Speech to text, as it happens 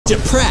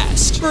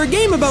depressed. For a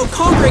game about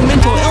conquering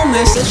mental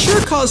illness, it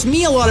sure caused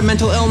me a lot of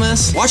mental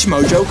illness. Watch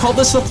Mojo called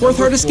this the 4th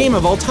hardest game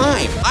of all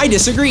time. I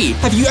disagree.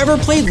 Have you ever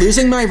played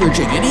Losing My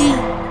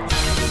Virginity?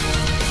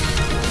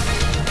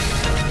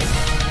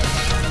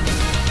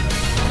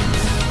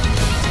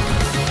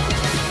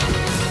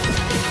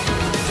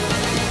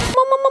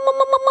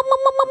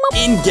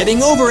 In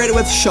Getting Over It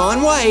with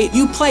Shaun White,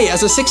 you play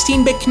as a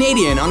 16-bit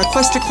Canadian on a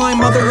quest to climb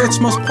Mother Earth's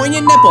most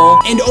poignant nipple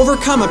and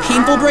overcome a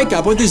painful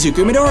breakup with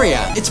Izuku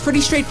Midoriya. It's pretty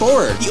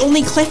straightforward. The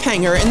only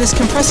cliffhanger in this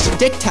compressed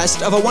dick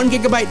test of a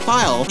 1GB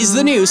file is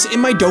the news in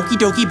my Doki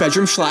Doki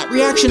bedroom schlatt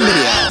reaction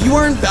video. You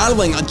aren't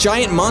battling a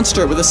giant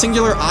monster with a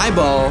singular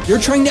eyeball. You're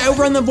trying to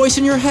outrun the voice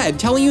in your head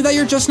telling you that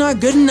you're just not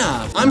good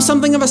enough. I'm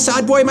something of a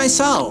sad boy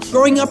myself,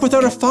 growing up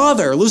without a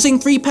father, losing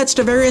 3 pets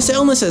to various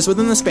illnesses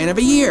within the span of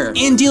a year,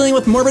 and dealing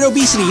with morbid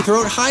obesity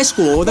throughout high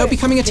school without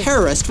becoming a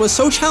terrorist was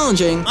so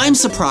challenging, I'm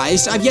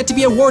surprised I've yet to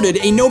be awarded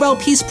a Nobel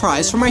Peace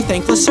Prize for my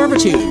thankless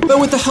servitude. But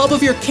with the help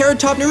of your Carrot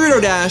Top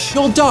Naruto Dash,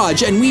 you'll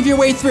dodge and weave your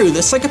way through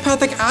the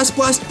psychopathic ass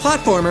blast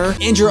platformer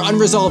and your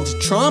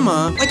unresolved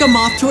trauma like a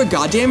moth to a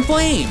goddamn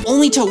flame,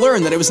 only to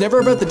learn that it was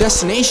never about the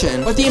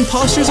destination, but the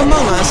imposters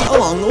among us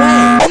along the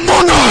way.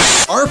 Among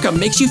Us! Arkham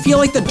makes you feel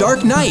like the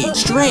Dark Knight,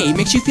 Stray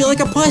makes you feel like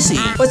a pussy,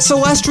 but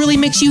Celeste really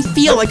makes you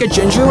feel like a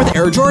ginger with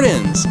Air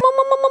Jordans.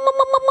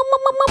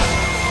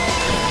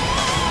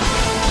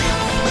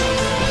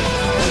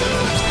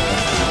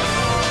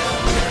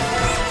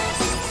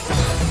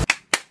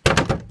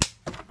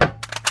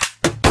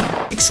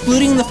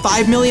 Excluding the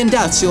 5 million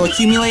deaths you'll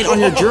accumulate on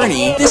your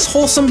journey, this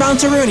wholesome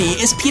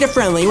bounceroonie is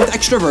PETA-friendly with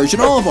extra virgin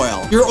olive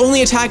oil. Your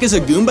only attack is a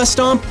Goomba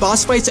stomp,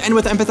 boss fights end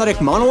with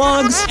empathetic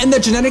monologues, and the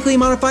genetically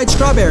modified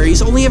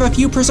strawberries only have a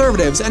few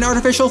preservatives and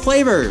artificial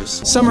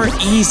flavors. Some are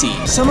easy,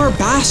 some are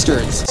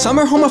bastards, some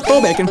are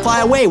homophobic and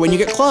fly away when you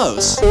get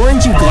close.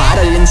 Aren't you glad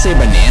I didn't say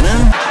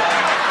banana?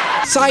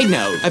 Side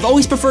note, I've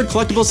always preferred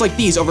collectibles like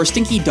these over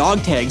stinky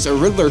dog tags or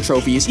Riddler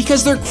trophies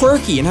because they're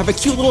quirky and have a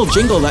cute little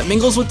jingle that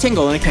mingles with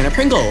tingle in a can of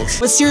Pringles.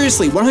 But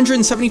seriously,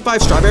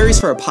 175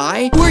 strawberries for a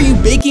pie? Who are you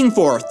baking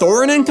for,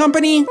 Thorin and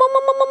Company?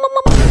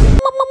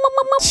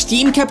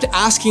 Steam kept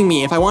asking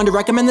me if I wanted to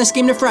recommend this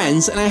game to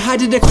friends, and I had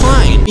to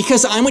decline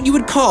because I'm what you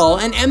would call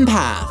an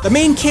empath. The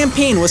main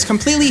campaign was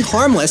completely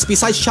harmless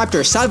besides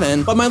Chapter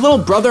 7, but my little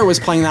brother was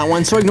playing that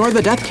one, so ignore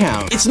the death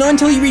count. It's not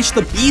until you reach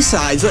the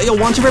B-sides that you'll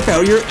want to rip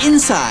out your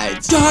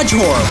insides. Dodge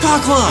whore,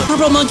 cocklong,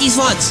 purple monkey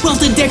sluts,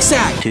 wilted dick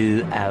sack.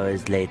 2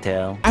 hours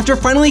later. After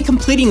finally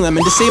completing them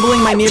and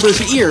disabling my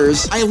neighbor's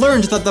ears, I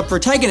learned that the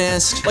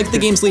protagonist, like the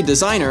game's lead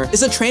designer,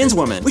 is a trans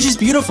woman, which is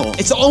beautiful.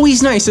 It's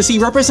always nice to see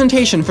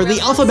representation for the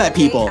alphabet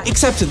people,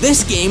 except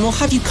this game will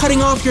have you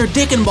cutting off your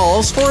dick and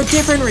balls for a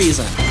different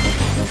reason.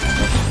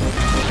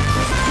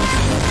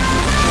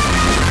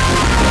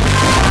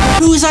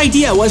 Whose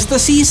idea was the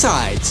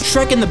seasides?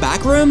 Shrek in the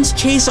backrooms?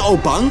 Chase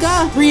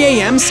Obunga? 3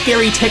 AM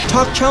scary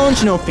TikTok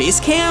challenge no face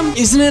cam?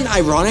 Isn't it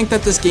ironic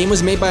that this game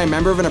was made by a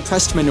member of an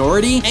oppressed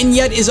minority and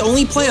yet is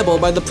only playable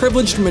by the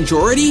privileged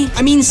majority?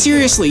 I mean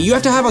seriously, you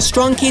have to have a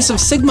strong case of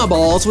Sigma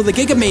balls with a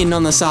Giga Maiden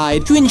on the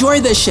side to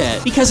enjoy this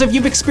shit, because if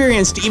you've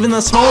experienced even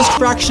the smallest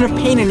fraction of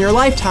pain in your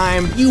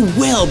lifetime, you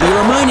will be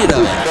reminded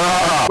of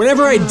it.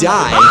 Whenever I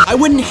die, I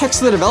wouldn't hex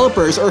the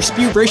developers or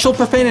spew racial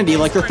profanity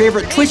like your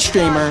favorite Twitch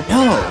streamer.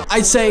 No,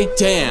 I'd say,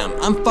 damn,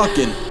 I'm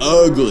fucking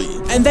ugly.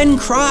 And then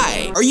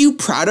cry. Are you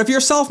proud of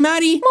yourself,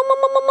 Maddie?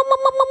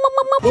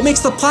 What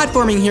makes the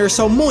platforming here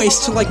so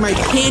moist like my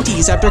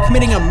panties after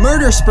committing a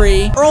murder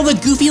spree are all the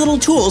goofy little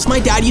tools my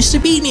dad used to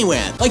beat me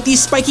with. Like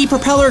these spiky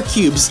propeller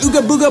cubes,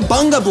 ooga booga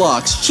bunga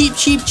blocks,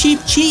 cheeps,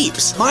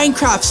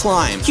 Minecraft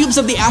slime, cubes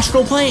of the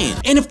astral plane,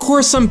 and of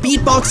course some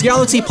Beatbox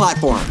Galaxy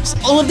platforms.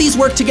 All of these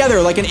work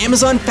together like an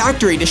Amazon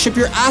factory to ship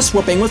your ass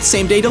whooping with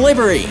same-day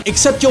delivery.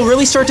 Except you'll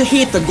really start to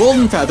hate the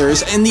golden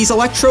feathers and these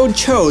electrode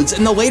chodes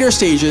in the later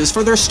stages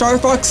for their Star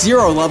Fox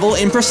Zero level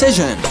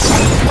imprecision.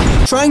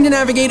 Trying to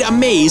navigate a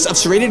maze of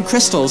serrated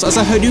crystals as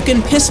a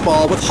Hadouken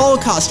pissball with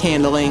Holocaust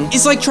handling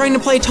is like trying to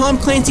play Tom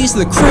Clancy's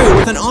The Crew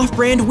with an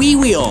off-brand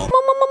Wii wheel.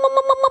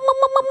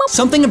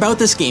 Something about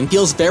this game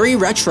feels very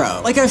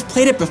retro, like I've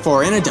played it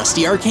before in a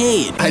dusty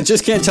arcade. I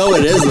just can't tell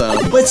what it is though.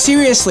 But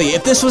seriously,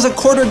 if this was a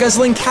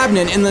quarter-guzzling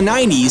cabinet in the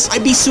 90s,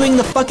 I'd be suing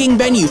the fucking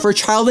venue for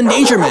child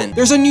endangerment.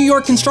 There's a New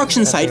York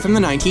construction site from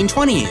the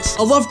 1920s,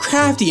 a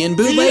Lovecraftian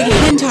bootleg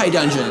hentai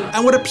dungeon,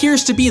 and what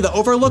appears to be the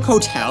Overlook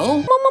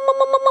Hotel?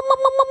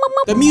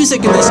 The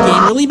music in this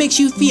game really makes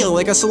you feel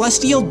like a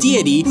celestial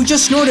deity who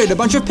just snorted a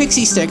bunch of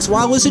pixie sticks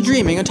while lucid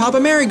dreaming atop a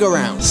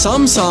merry-go-round.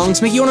 Some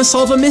songs make you want to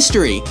solve a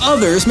mystery,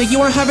 others make you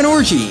want to have an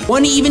orgy.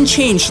 One even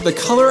changed the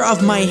color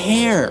of my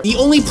hair. The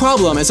only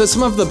problem is that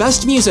some of the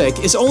best music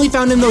is only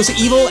found in those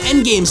evil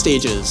endgame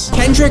stages.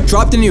 Kendrick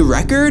dropped a new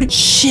record?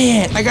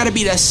 Shit, I gotta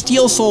beat a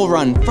Steel Soul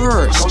run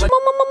first.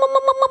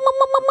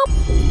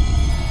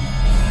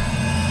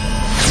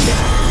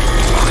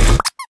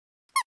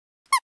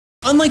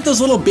 Unlike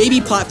those little baby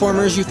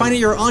platformers you find at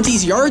your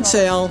auntie's yard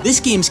sale, this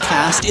game's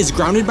cast is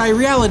grounded by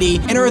reality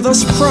and are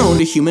thus prone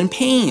to human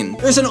pain.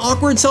 There's an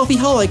awkward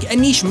selfie-holic and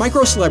niche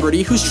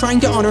micro-celebrity who's trying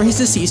to honor his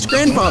deceased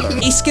grandfather,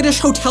 a skittish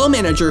hotel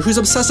manager whose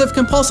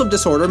obsessive-compulsive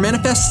disorder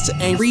manifests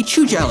angry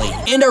chew jelly,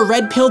 and a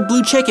red-pilled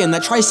blue chicken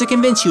that tries to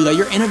convince you that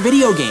you're in a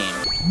video game.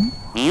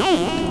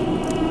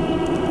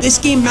 This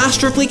game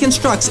masterfully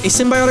constructs a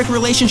symbiotic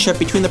relationship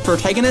between the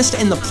protagonist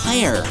and the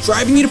player,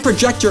 driving you to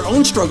project your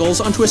own struggles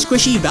onto a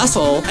squishy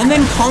vessel and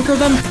then conquer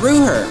them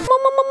through her.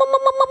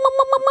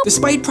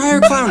 Despite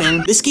prior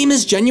clowning, this game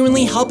is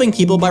genuinely helping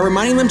people by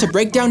reminding them to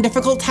break down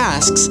difficult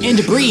tasks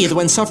and breathe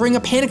when suffering a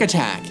panic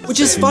attack, which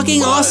is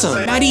fucking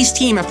awesome. Maddie's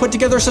team have put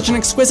together such an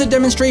exquisite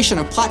demonstration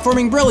of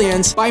platforming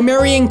brilliance by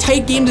marrying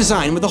tight game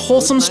design with a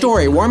wholesome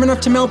story warm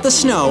enough to melt the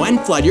snow and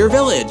flood your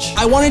village.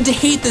 I wanted to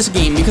hate this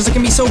game because it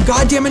can be so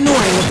goddamn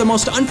annoying with the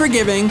most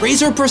unforgiving,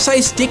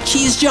 razor-precise dick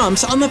cheese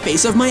jumps on the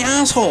face of my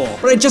asshole.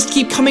 But I just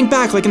keep coming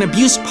back like an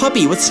abused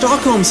puppy with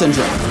Stockholm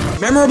Syndrome.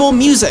 Memorable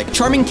music,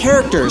 charming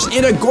characters,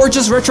 and a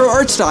gorgeous retro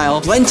art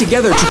style blend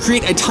together to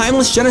create a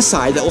timeless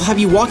genocide that will have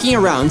you walking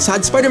around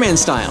sad Spider-Man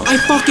style. I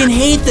fucking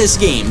hate this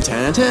game.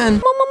 10 out of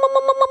 10.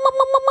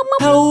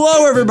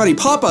 Hello everybody,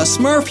 Papa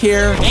Smurf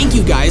here. Thank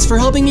you guys for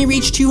helping me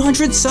reach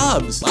 200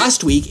 subs.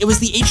 Last week, it was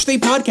the H3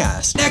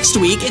 podcast. Next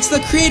week, it's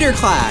the Creator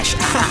Clash.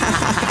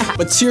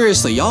 But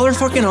seriously, y'all are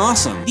fucking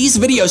awesome. These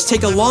videos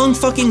take a long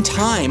fucking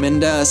time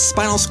and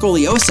spinal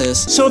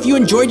scoliosis, so if you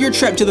enjoyed your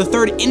trip to the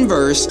third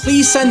inverse,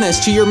 please send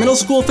this to your middle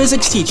school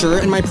physics teacher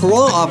and my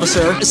parole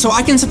officer so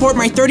I can support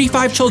my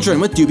 35 children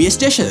with dubious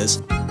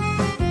dishes.